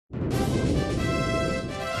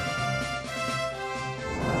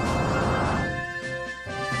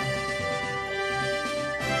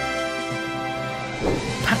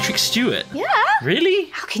Patrick Stewart? Yeah. Really?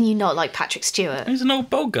 How can you not like Patrick Stewart? He's an old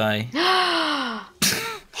bald guy.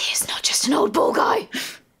 He's not just an old bald guy.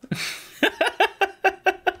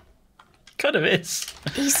 Kind of is.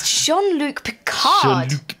 He's Jean-Luc Picard.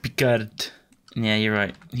 Jean-Luc Picard. Yeah, you're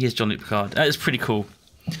right. He is Jean-Luc Picard. That is pretty cool.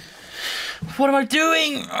 What am I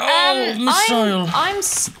doing? Oh, missile. I'm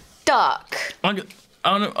stuck. I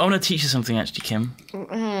want to teach you something, actually, Kim.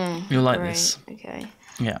 You'll like this. Okay.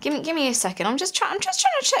 Yeah. Give me a second. I'm just trying to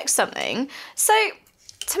check something. So,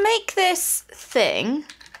 to make this thing,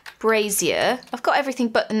 brazier, I've got everything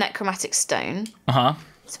but the necromantic stone. Uh-huh.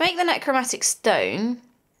 To make the necromantic stone,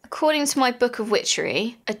 according to my book of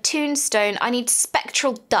witchery, a tuned stone, I need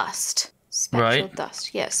spectral dust. Spectral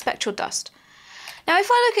dust. Yeah, spectral dust. Now, if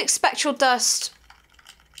I look at spectral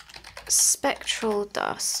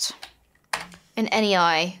dust in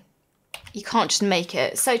NEI, you can't just make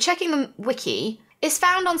it. So checking the wiki, it's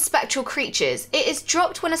found on spectral creatures. It is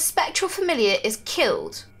dropped when a spectral familiar is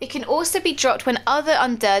killed. It can also be dropped when other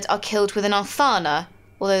undead are killed with an Arthana,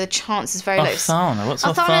 although the chance is very low. Arthana? What's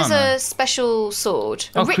Arthana? Arthana is a special sword.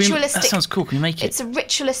 A ritualistic. That sounds cool. Can you make it? It's a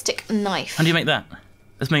ritualistic knife. How do you make that?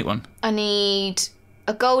 Let's make one. I need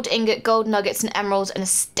a gold ingot, gold nuggets, and emeralds, and a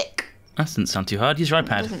stick. That doesn't sound too hard. Use your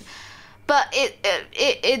iPad. But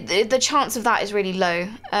the chance of that is really low.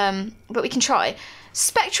 But we can try.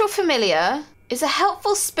 Spectral familiar is a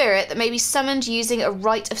helpful spirit that may be summoned using a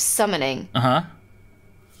rite of summoning. Uh-huh.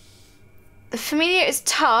 The familiar is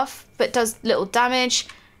tough, but does little damage.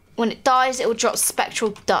 When it dies, it will drop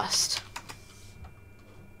spectral dust.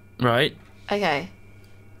 Right. Okay.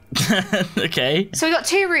 Okay. So we've got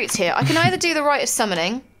two routes here. I can either do the rite of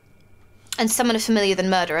summoning and summon a familiar, then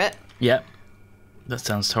murder it. Yep. That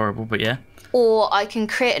sounds horrible, but yeah. Or I can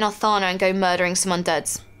create an Arthana and go murdering some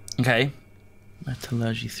undeads. Okay.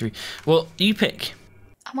 Metallurgy 3. Well, you pick.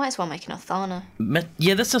 I might as well make an Arthana.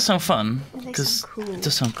 Yeah, this does sound fun. They sound cool. It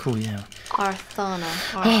does sound cool, yeah. Arthana.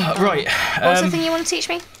 Right. What's the thing you want to teach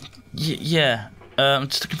me? Yeah. I'm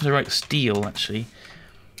just looking for the right steel, actually.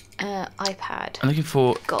 iPad. I'm looking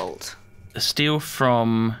for gold. A steel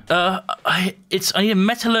from... I need a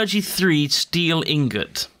Metallurgy 3 steel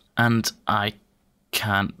ingot. And I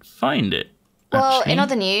can't find it. Well, actually. in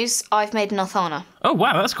other news, I've made an Arthana. Oh,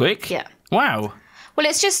 wow, that's quick. Yeah. Wow. Well,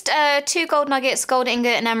 it's just 2 gold nuggets, gold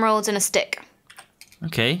ingot, and emeralds, and a stick.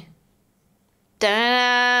 Okay.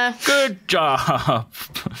 Da-da-da. Good job.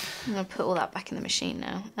 I'm going to put all that back in the machine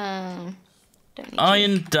now. Don't need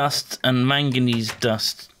Iron dust and manganese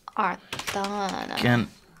dust. Arthana.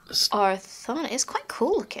 Arthana is quite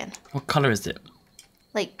cool looking. What colour is it?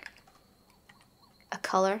 Like a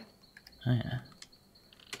colour. Oh, yeah.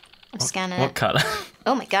 I'm scanning What it. colour?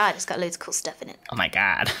 Oh my god, it's got loads of cool stuff in it. Oh my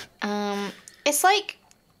god. It's like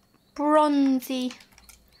bronzy.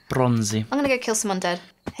 Bronzy. I'm gonna go kill some undead.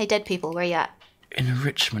 Hey, dead people, where you at?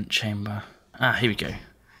 Enrichment chamber. Ah, here we go.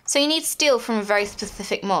 So you need steel from a very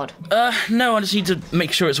specific mod. No, I just need to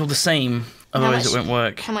make sure it's all the same. Otherwise it won't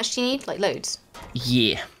work. How much do you need? Like loads?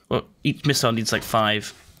 Yeah. Well, each missile needs like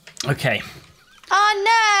 5. Okay.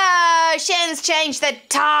 Oh no! Shin's changed the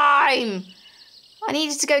time! I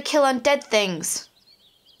needed to go kill undead things.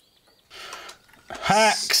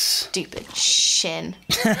 Hacks. Stupid Shin.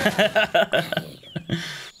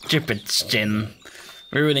 Stupid Shin.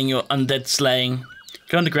 Ruining your undead slaying.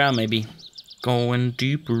 Go underground, maybe. Going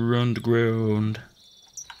deeper underground.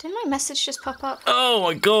 Didn't my message just pop up? Oh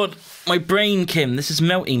my god. My brain, Kim. This is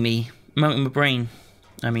melting me. Melting my brain.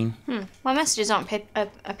 I mean. My messages aren't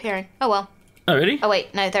appearing. Oh well. Oh, really? Oh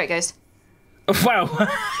wait, no, there it goes. Oh, wow.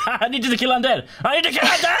 I need you to kill undead. I need to kill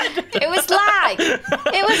undead. It was lag.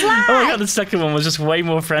 It was lag. Oh my god, the second one was just way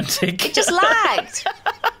more frantic. It just lagged.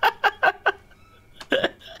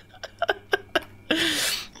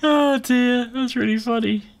 Oh dear, that was really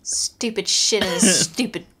funny. Stupid Shin and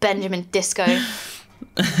stupid Benjamin Disco.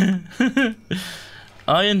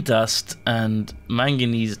 Iron dust and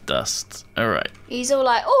manganese dust. Alright. He's all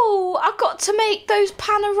like, oh, I've got to make those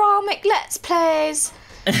panoramic Let's Plays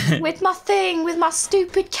with my thing, with my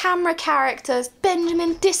stupid camera characters.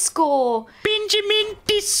 Benjamin Disco. Benjamin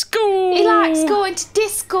Disco! He likes going to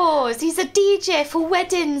discos. He's a DJ for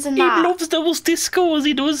weddings and that. He loves those discos,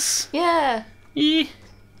 he does. Yeah. Yeah.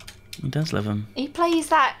 He does love them. He plays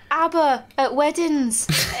that ABBA at weddings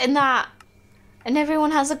and that. And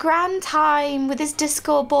everyone has a grand time with his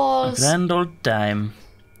disco balls. A grand old time.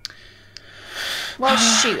 Well,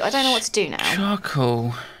 shoot, I don't know what to do now.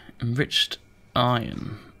 Charcoal. Enriched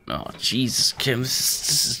iron. Oh, Jesus, Kim,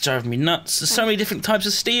 this is driving me nuts. There's so many different types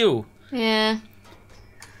of steel. Yeah.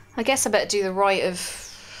 I guess I better do the right of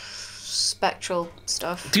spectral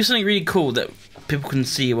stuff. Do something really cool that people can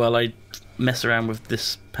see while I mess around with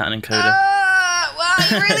this pattern encoder. Wow,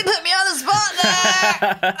 you really put me on the spot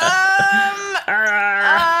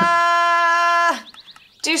there.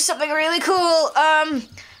 Do something really cool.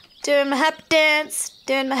 Doing my happy dance.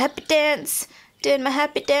 Doing my happy dance. Doing my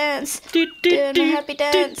happy dance. Doing my happy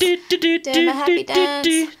dance. Doing my happy dance.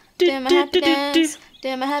 Doing my happy dance.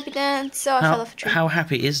 Doing my happy dance. So I fell off a tree. How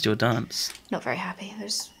happy is your dance? Not very happy.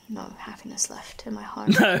 There's no happiness left in my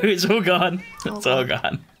heart. No, it's all gone. It's all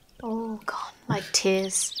gone. All gone. Like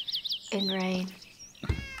tears in rain.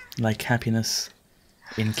 Like happiness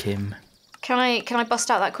in Kim. Can I bust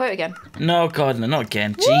out that quote again? No, God, no, not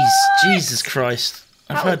again. Jesus Christ.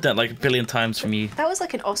 I've heard that like a billion times from you. That was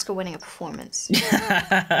like an Oscar-winning performance.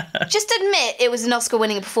 Just admit it was an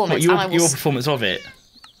Oscar-winning performance. What, your performance of it?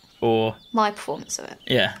 Or... My performance of it.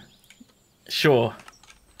 Yeah. Sure.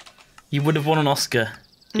 You would have won an Oscar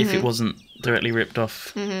if it wasn't directly ripped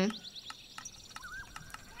off. Mm-hmm.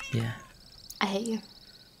 Yeah. I hate you.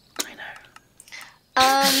 I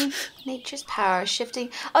know. Nature's power, shifting...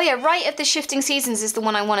 Oh yeah, Rite of the Shifting Seasons is the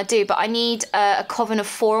one I want to do, but I need a coven of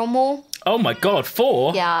 4 or more. Oh my God,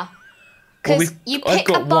 4? Yeah. Because you pick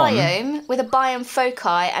a biome with a biome foci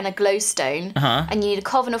and a glowstone, and you need a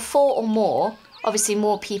coven of 4 or more. Obviously,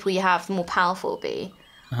 more people you have, the more powerful it'll be.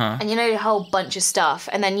 And you know a whole bunch of stuff.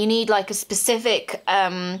 And then you need like a specific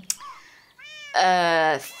thing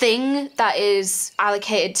that is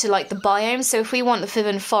allocated to like the biome. So if we want the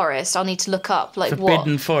Forbidden Forest, I'll need to look up like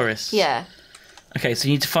Forbidden Forest? Yeah. Okay, so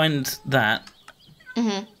you need to find that.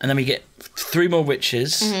 And then we get 3 more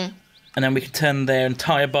witches. And then we can turn their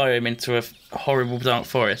entire biome into a horrible dark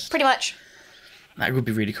forest. Pretty much. That would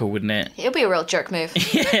be really cool, wouldn't it? It'll be a real jerk move.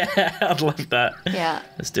 Yeah, I'd love that. Yeah.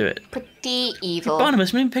 Let's do it. Pretty evil.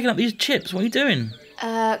 Barnabas, we've been picking up these chips. What are you doing?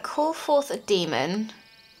 Call forth a demon.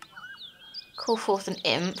 Call forth an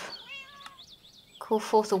imp. Call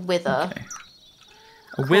forth a wither. Okay.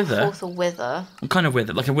 A wither? Call forth a wither. What kind of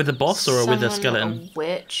wither? Like a wither boss or a wither skeleton? A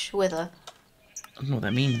witch. Wither. I don't know what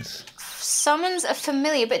that means. Summons a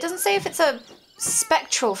familiar, but it doesn't say if it's a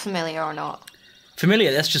spectral familiar or not.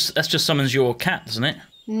 Familiar, that's just summons your cat, doesn't it?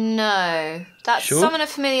 No. That's summon a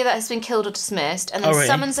familiar that has been killed or dismissed, and then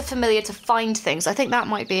summons a familiar to find things. I think that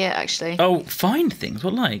might be it, actually. Oh, find things?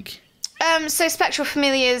 What like? So spectral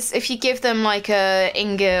familiars, if you give them like a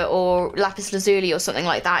ingot or lapis lazuli or something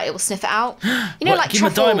like that, it will sniff it out. You know, what, like give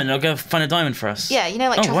truffle... him a diamond, I'll go find a diamond for us. Yeah, you know,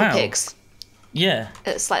 like truffle pigs. Yeah.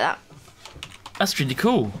 It's like that. That's really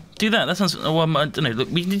cool. Do that. That sounds... Oh, I don't know.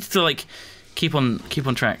 Look, we need to like keep on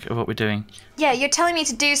track of what we're doing. Yeah, you're telling me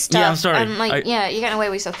to do stuff. Yeah, I'm sorry. And like, yeah, you're getting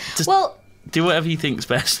away with stuff. Just well, do whatever you think's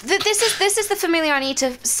best. This is the familiar I need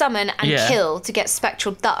to summon and kill to get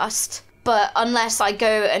spectral dust. But unless I go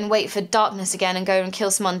and wait for darkness again and go and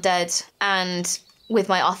kill some undead and with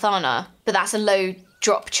my Arthana, but that's a low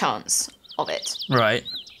drop chance of it. Right.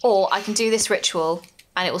 Or I can do this ritual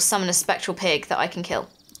and it will summon a spectral pig that I can kill.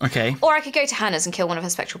 Okay. Or I could go to Hannah's and kill one of her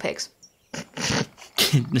spectral pigs.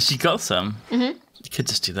 She got some. You could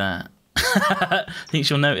just do that. Think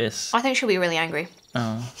she'll notice? I think she'll be really angry.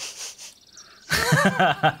 Oh.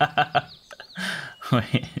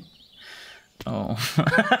 Wait. Oh.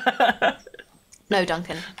 No,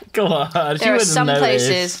 Duncan. Go on. There are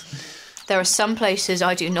some places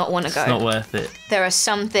I do not want to go. It's not worth it. There are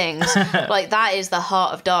some things like that is the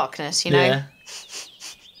heart of darkness, you know. Yeah.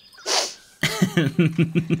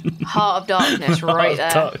 Heart of darkness, right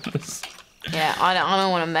there. Darkness. Yeah, I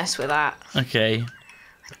don't want to mess with that. Okay.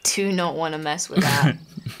 I do not want to mess with that.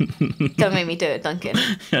 Don't make me do it, Duncan.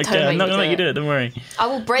 Okay, I'm not gonna let you do it. Don't worry. I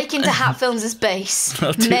will break into Hat Films' base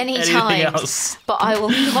many times, but I will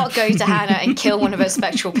not go to Hannah and kill one of her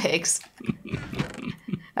spectral pigs.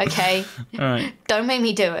 Okay. All right. Don't make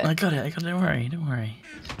me do it. I got it. Don't worry.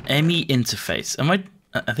 ME interface.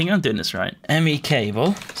 I think I'm doing this right. ME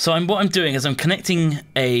cable. So what I'm doing is I'm connecting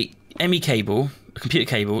a ME cable, a computer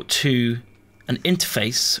cable, to an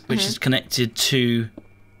interface which is connected to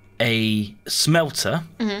a smelter.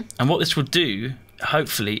 And what this will do,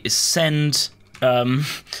 hopefully, is send the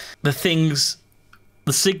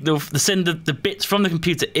bits from the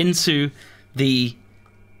computer into the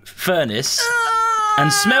furnace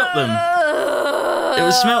and smelt them. It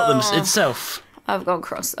will smelt them itself. I've gone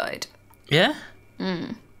cross-eyed. Yeah?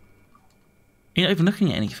 You're not even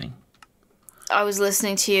looking at anything. I was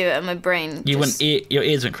listening to you and my brain your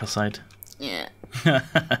ears went cross-eyed. Yeah.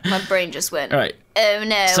 My brain just went, all right. Oh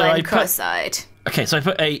no, so I'm cross-eyed. Okay, so I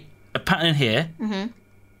put a pattern in here.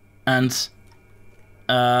 And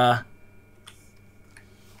oh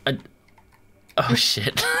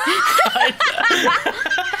shit.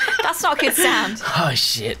 That's not a good sound. Oh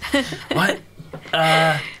shit. What?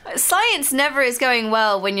 Science never is going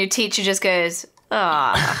well when your teacher just goes,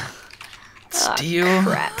 Steel.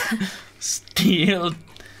 crap. Steel.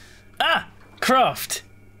 Craft.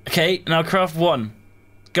 Okay, now craft 1.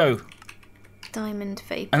 Go. Diamond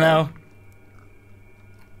vapor. And now.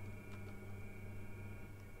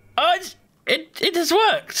 Oh, it has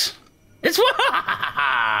worked. It's worked.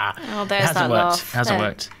 Oh, there's It hasn't that worked. laugh. It hasn't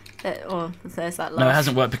worked. There's that laugh. No, it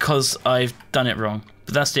hasn't worked because I've done it wrong.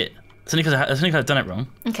 But that's it. It's only because I've done it wrong.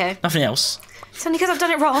 Okay. Nothing else. It's only because I've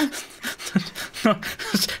done it wrong.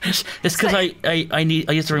 It's because I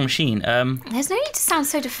used the wrong machine. There's no need to sound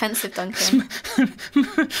so defensive, Duncan.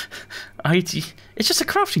 It's just a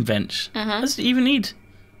crafting bench. That's what you even need.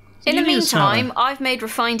 In the meantime, I've made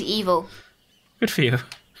refined evil. Good for you.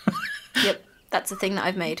 Yep, that's the thing that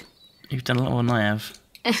I've made. You've done a lot more than I have.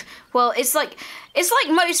 Well, it's like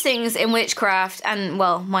most things in witchcraft and,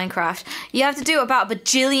 well, Minecraft. You have to do about a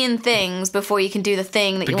bajillion things before you can do the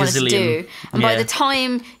thing that you wanted to do. And by the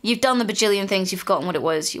time you've done the bajillion things, you've forgotten what it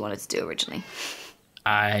was you wanted to do originally.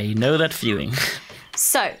 I know that feeling.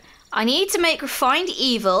 So, I need to make refined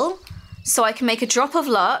evil so I can make a drop of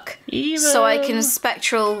luck Evil. so I can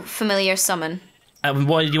spectral familiar summon.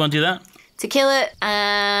 Why did you want to do that? To kill it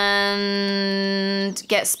and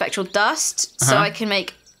get spectral dust so I can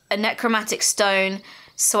make a necromantic stone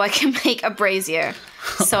so I can make a brazier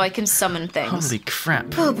so I can summon things. Holy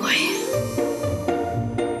crap. Oh boy.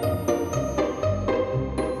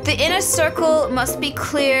 The inner circle must be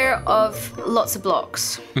clear of lots of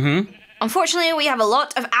blocks. Unfortunately, we have a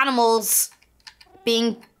lot of animals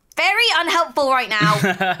being very unhelpful right now.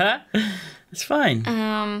 It's fine.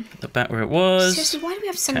 Put that back where it was. Seriously, why do we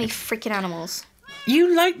have so many freaking animals?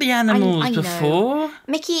 You liked the animals I know. before.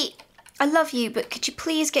 Mickey, I love you, but could you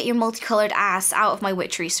please get your multicolored ass out of my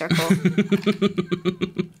witchery circle?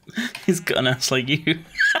 He's got an ass like you.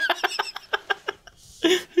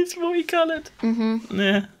 It's multicolored.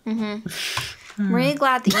 Yeah. I'm really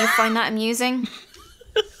glad that you find that amusing.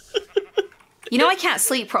 You know I can't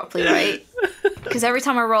sleep properly, right? Because every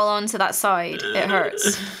time I roll onto that side, it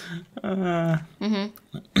hurts. No,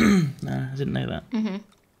 I didn't know that.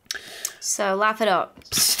 So laugh it up.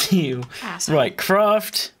 Steel. Asshole. Right,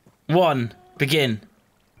 craft 1. Begin.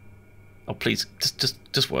 Oh, please,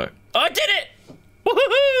 just work. Oh, I did it!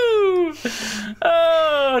 Woohoo!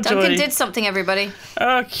 Oh, joy. Duncan did something, everybody.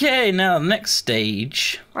 Okay, now next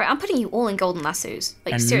stage. Right, I'm putting you all in golden lassos.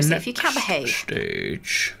 Like, seriously, if you can't behave.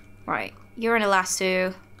 Stage. Right, you're in a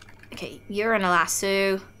lasso. Okay, you're in a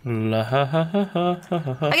lasso.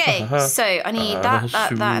 Okay, so I need that,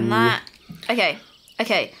 and that.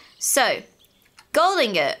 Okay, so gold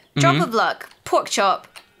ingot, drop of luck, pork chop,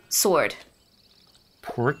 sword.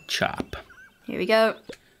 Pork chop. Here we go.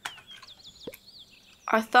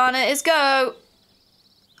 Arthana is go.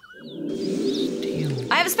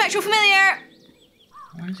 I have a spectral familiar.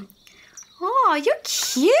 Why is it? Oh, you're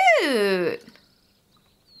cute.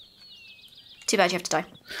 Too bad you have to die.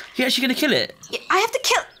 You're actually gonna kill it? I had to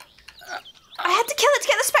kill it to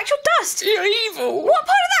get the spectral dust. You're evil. What part of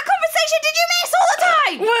that conversation did you miss all the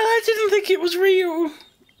time? Well, I didn't think it was real.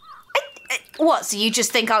 What, so you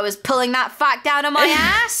just think I was pulling that fact down on my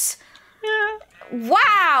ass? Yeah.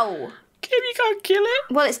 Wow. Kim, you can't kill it.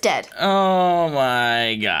 Well, it's dead. Oh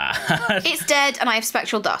my god. It's dead and I have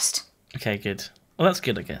spectral dust. Okay, good. Well, that's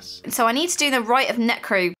good, I guess. So I need to do the rite of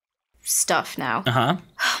necro stuff now. Uh-huh.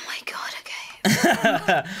 Oh my god, okay.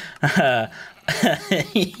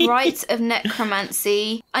 Rite of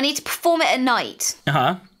necromancy. I need to perform it at night.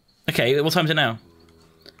 Uh-huh. Okay, what time is it now?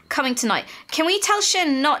 Coming tonight. Can we tell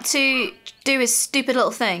Shin not to do his stupid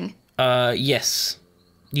little thing? Yes.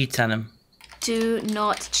 You tell him. Do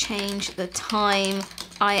not change the time.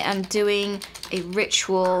 I am doing a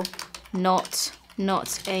ritual, not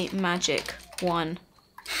a magic one.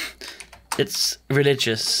 It's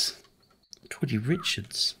religious. I called you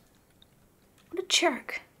Richards. What a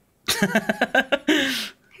jerk.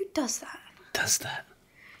 Who does that? Does that?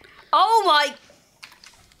 Oh my...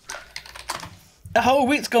 A whole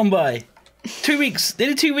week's gone by. 2 weeks.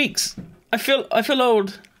 Nearly 2 weeks. I feel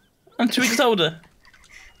old. I'm 2 weeks older.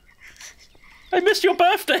 I missed your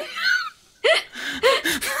birthday.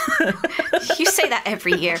 You say that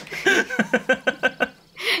every year.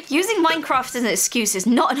 Using Minecraft as an excuse is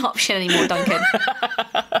not an option anymore, Duncan.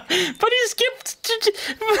 But he skipped.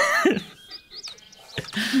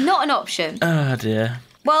 Not an option. Oh dear.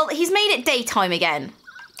 Well, he's made it daytime again.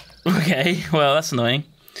 Okay, well that's annoying.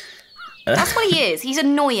 That's what he is. He's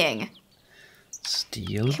annoying.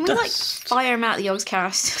 Steel Can we, dust. fire him out of the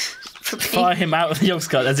Yogscast? Fire him out of the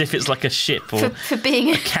Yogscast as if it's like a ship or for being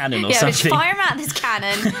a cannon or yeah, something. fire him out of this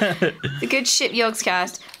cannon. The good ship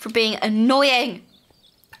Yogscast for being annoying.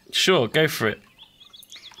 Sure, go for it.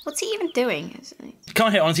 What's he even doing? Come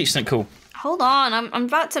on here, I want to teach you something cool. Hold on, I'm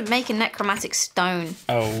about to make a necromantic stone.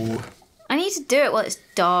 Oh. I need to do it while it's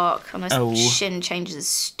dark, unless Shin changes his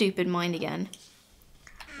stupid mind again.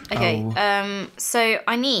 Okay, so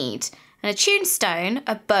I need an attuned stone,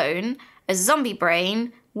 a bone, a zombie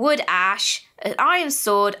brain, wood ash, an iron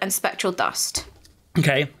sword, and spectral dust.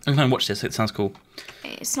 Okay, I'm going to watch this. It sounds cool.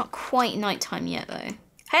 It's not quite nighttime yet, though.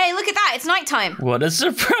 Hey, look at that! It's nighttime. What a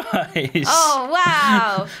surprise! Oh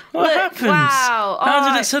wow! What happened? Wow!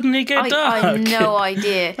 How did it suddenly go dark? I have no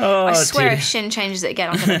idea. Oh, I swear, dear. if Shin changes it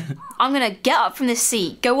again, I'm gonna get up from this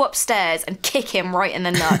seat, go upstairs, and kick him right in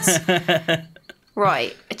the nuts.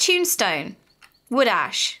 Right, a tune stone, wood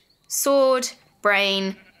ash, sword,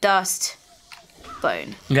 brain, dust,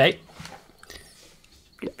 bone. Okay.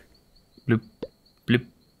 Bloop, bloop,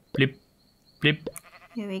 blip, blip,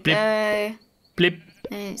 Here we blip, go. blip.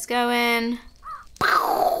 And it's going.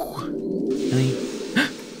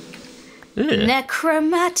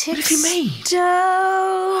 Necromantic What have you made? stone.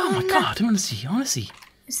 Oh my god, I want to see. I want to see.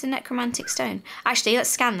 It's the necromantic stone. Actually, let's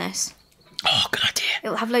scan this. Oh, good idea.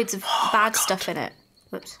 It'll have loads of bad stuff in it.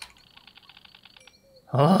 Whoops.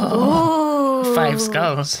 Oh, Ooh. 5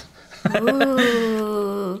 skulls.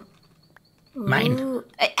 Ooh. Mine. Ooh.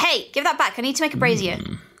 Hey, give that back. I need to make a brazier.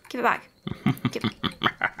 Give it back.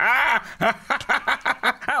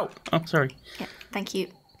 Ow! Oh, sorry. Yeah, thank you.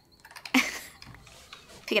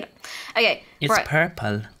 Pick it up. Okay, It's right.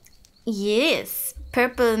 purple. Yes.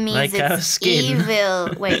 Purple means Like our it's skin.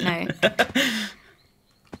 evil. Wait, no.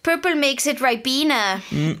 Purple makes it Ribena.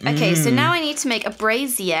 Okay, so now I need to make a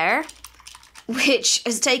brazier, which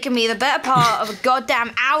has taken me the better part of a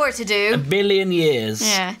goddamn hour to do. 1 billion years.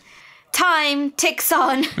 Yeah. Time ticks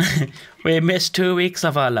on. We missed 2 weeks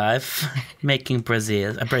of our life making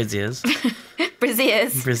braziers.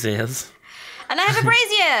 Braziers. Braziers. And I have a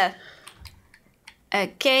brazier.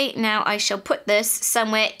 Okay, now I shall put this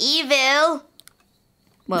somewhere evil.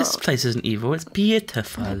 Well, This place isn't evil. It's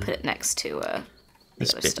beautiful. I'll put it next to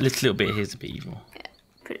This little bit here is a bit evil. Yeah,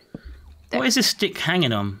 put it. What is this stick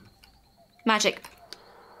hanging on? Magic.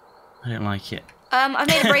 I don't like it. I've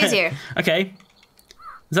made a brazier. Okay.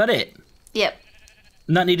 Is that it? Yep.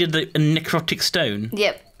 And that needed a necrotic stone.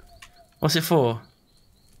 Yep. What's it for?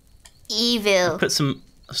 Evil. Put some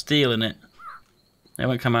steel in it. It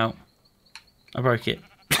won't come out. I broke it.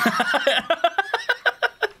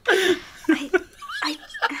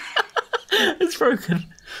 It's broken.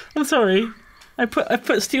 I'm sorry. I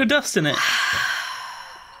put steel dust in it.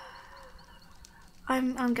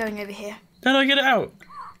 I'm going over here. How do I get it out?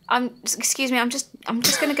 Excuse me. I'm just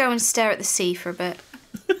gonna go and stare at the sea for a bit.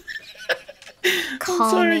 I'm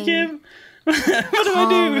sorry, Kim. What do I do?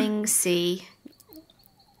 Calming sea.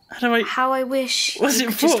 How I wish What's you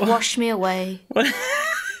it could just for? wash me away What?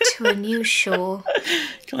 to a new shore,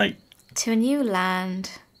 Can I? to a new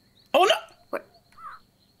land. Oh no!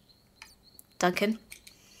 Duncan.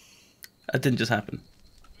 That didn't just happen.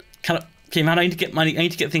 Kim, I need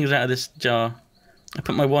to get things out of this jar. I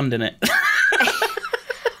put my wand in it.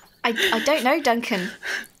 I don't know, Duncan.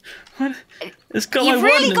 What? It's got my You've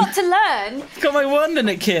wand. really got to learn. It's got my wand in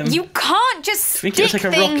it, Kim. You can't just think stick it was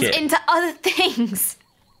like a things rocket. into other things.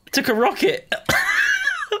 It took a rocket.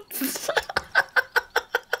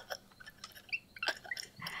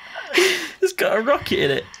 It's got a rocket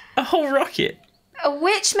in it. A whole rocket. A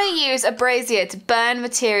witch may use a brazier to burn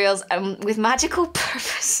materials with magical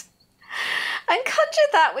purpose and conjure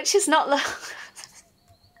that which is not love.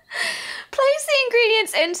 Place the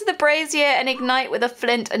ingredients into the brazier and ignite with a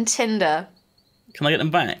flint and tinder. Can I get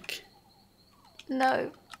them back?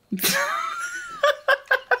 No.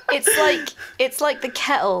 It's like the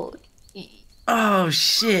kettle. Oh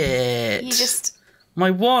shit! You just.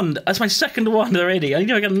 My wand. That's my second wand already. I need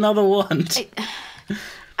to get another wand.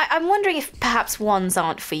 I'm wondering if perhaps wands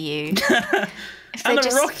aren't for you. And a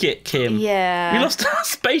rocket, Kim. Yeah. We lost our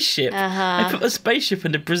spaceship. I put a spaceship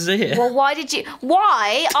into Brazil. Well,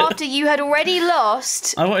 why, after you had already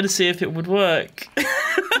lost... I wanted to see if it would work.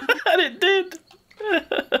 And it did.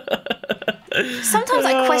 Sometimes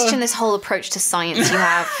I question this whole approach to science you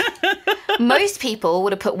have. Most people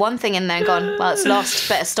would have put one thing in there and gone, well, it's lost,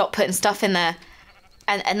 better stop putting stuff in there.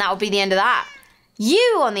 And that would be the end of that.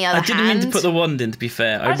 You, on the other hand... I didn't mean to put the wand in, to be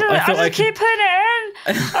fair. I thought I could... keep putting it in.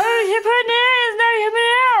 I keep putting it in. It's not coming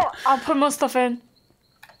out. I'll put more stuff in.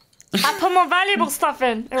 I'll put more valuable stuff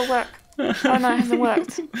in. It'll work. Oh, no, it hasn't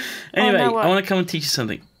worked. Anyway, no, what? I want to come and teach you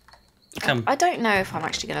something. Come. I don't know if I'm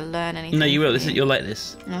actually going to learn anything. No, you will. from You'll like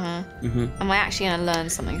this. Am I actually going to learn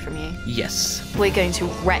something from you? Yes. We're going to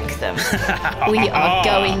wreck them. We are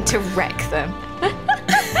going to wreck them.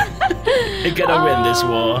 We're gonna win this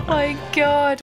war. Oh my god.